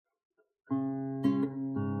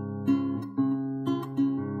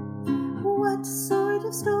What sort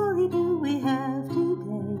of story do we have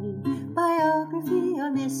today? Biography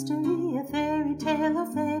or mystery, a fairy tale or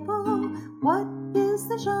fable? What is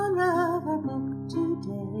the genre of our book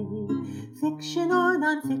today? Fiction or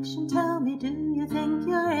non-fiction, tell me, do you think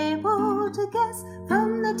you're able to guess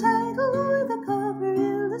from the title or the cover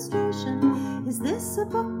illustration? Is this a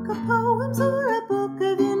book of poems or a book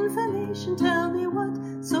of information? Tell me,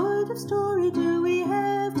 what sort of story do we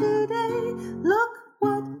have today? Look,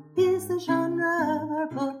 what is the genre of our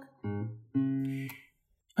book?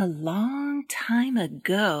 A long time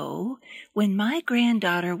ago, when my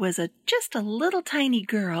granddaughter was just a little tiny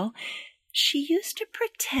girl, she used to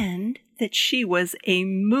pretend that she was a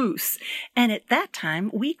moose, and at that time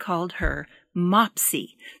we called her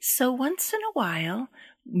Mopsy. So once in a while,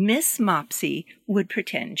 Miss Mopsy would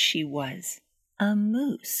pretend she was a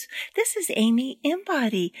moose. This is Amy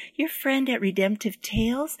Embody, your friend at Redemptive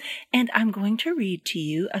Tales, and I'm going to read to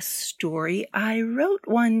you a story I wrote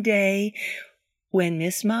one day when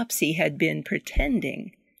Miss Mopsy had been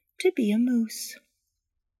pretending to be a moose.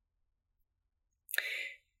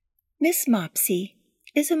 Miss Mopsy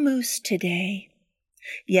is a moose today.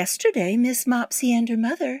 Yesterday, Miss Mopsy and her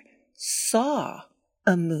mother saw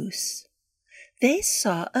a moose. They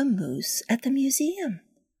saw a moose at the museum.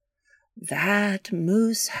 That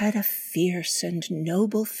moose had a fierce and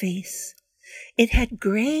noble face. It had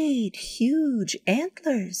great, huge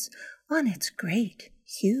antlers on its great,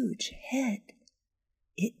 huge head.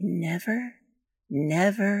 It never,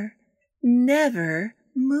 never, never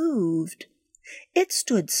moved. It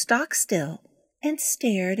stood stock still and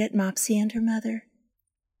stared at Mopsy and her mother.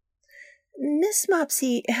 Miss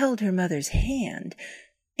Mopsy held her mother's hand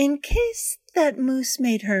in case that moose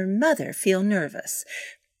made her mother feel nervous.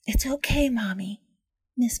 "It's okay, Mommy,"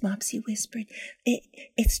 Miss Mopsy whispered.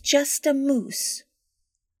 It's just a moose."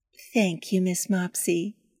 "Thank you, Miss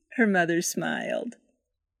Mopsy," her mother smiled.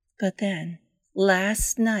 But then,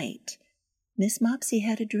 last night, Miss Mopsy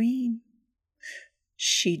had a dream.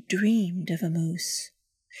 She dreamed of a moose.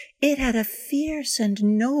 It had a fierce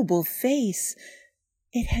and noble face.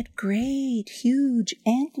 It had great, huge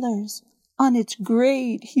antlers on its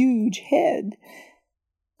great, huge head.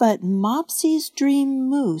 But Mopsy's dream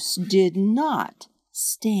moose did not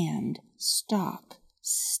stand stock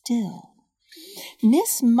still.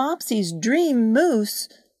 Miss Mopsy's dream moose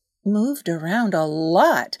moved around a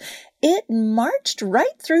lot. It marched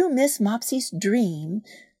right through Miss Mopsy's dream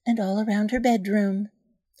and all around her bedroom.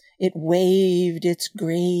 It waved its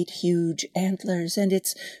great, huge antlers and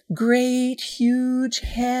its great, huge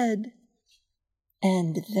head.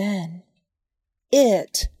 And then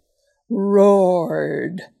it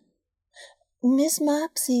roared. Miss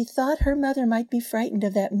Mopsy thought her mother might be frightened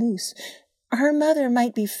of that moose. Her mother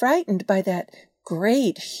might be frightened by that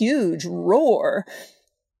great, huge roar.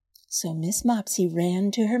 So Miss Mopsy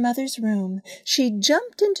ran to her mother's room. She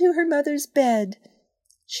jumped into her mother's bed.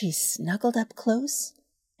 She snuggled up close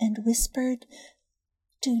and whispered,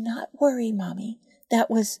 "Do not worry, Mommy. That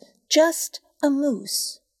was just a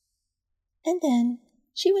moose." And then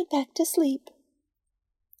she went back to sleep.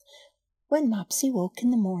 When Mopsy woke in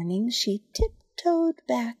the morning, she tiptoed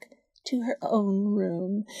back to her own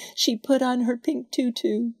room. She put on her pink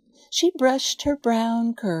tutu. She brushed her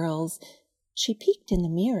brown curls. She peeked in the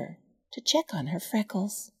mirror to check on her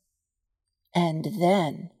freckles. And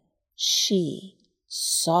then she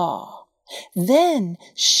saw. Then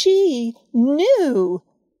she knew.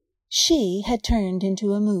 She had turned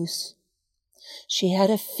into a moose. She had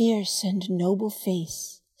a fierce and noble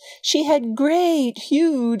face. She had great,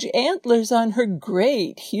 huge antlers on her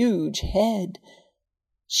great, huge head.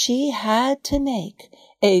 She had to make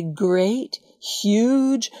a great,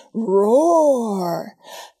 huge roar.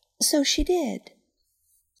 So she did.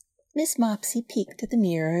 Miss Mopsy peeked at the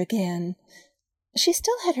mirror again. She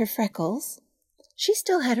still had her freckles. She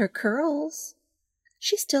still had her curls.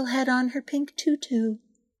 She still had on her pink tutu.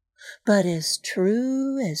 But as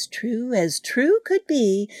true could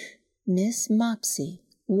be, Miss Mopsy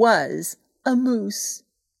was a moose.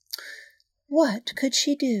 What could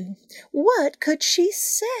she do? What could she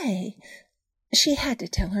say? She had to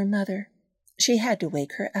tell her mother. She had to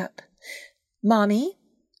wake her up. "Mommy,"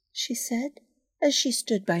 she said, as she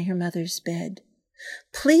stood by her mother's bed,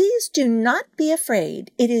 "please do not be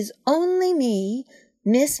afraid. It is only me,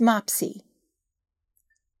 Miss Mopsy."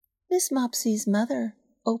 Miss Mopsy's mother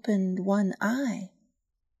opened one eye.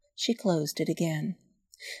 She closed it again.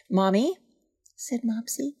 "Mommy," said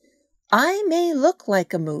Mopsy, "I may look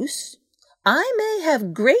like a moose. I may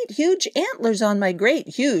have great huge antlers on my great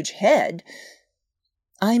huge head.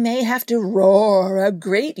 I may have to roar a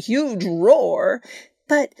great huge roar.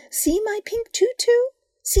 But see my pink tutu?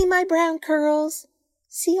 See my brown curls?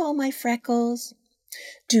 See all my freckles?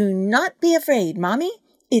 Do not be afraid, Mommy.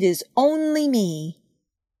 It is only me.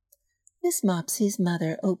 Miss Mopsy's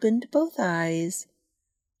mother opened both eyes.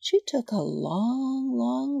 She took a long,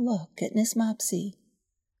 long look at Miss Mopsy.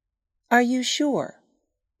 Are you sure?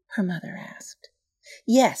 Her mother asked.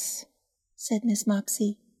 Yes, said Miss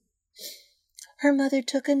Mopsy. Her mother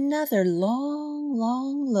took another long,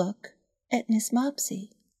 long look at Miss Mopsy.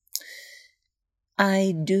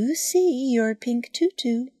 I do see your pink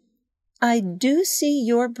tutu. I do see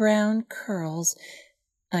your brown curls.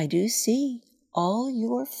 I do see all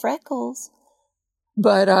your freckles.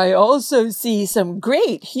 But I also see some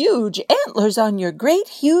great huge antlers on your great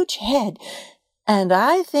huge head. And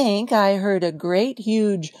I think I heard a great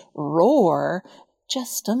huge roar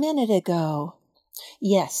just a minute ago.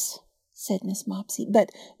 Yes, said Miss Mopsy,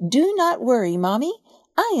 but do not worry, Mommy.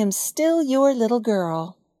 I am still your little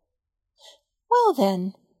girl. Well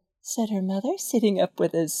then, said her mother, sitting up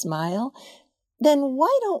with a smile, then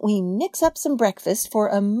why don't we mix up some breakfast for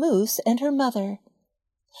a moose and her mother?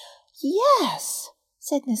 Yes,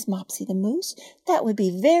 said Miss Mopsy the moose, that would be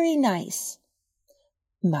very nice.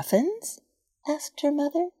 Muffins? asked her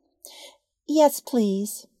mother. Yes,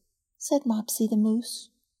 please, said Mopsy the moose.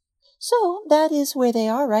 So that is where they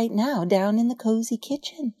are right now, down in the cozy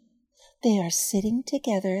kitchen. They are sitting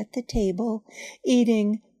together at the table,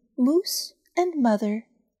 eating moose and mother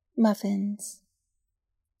muffins.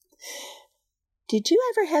 Did you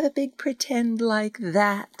ever have a big pretend like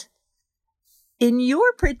that? In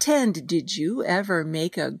your pretend, did you ever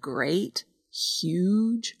make a great,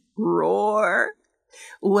 huge roar?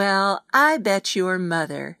 Well, I bet your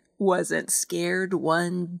mother wasn't scared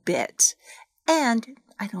one bit. And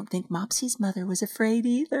I don't think Mopsy's mother was afraid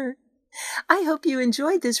either. I hope you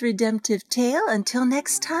enjoyed this redemptive tale. Until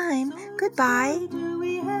next time, goodbye. What do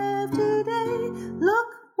we have today?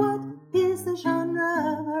 Look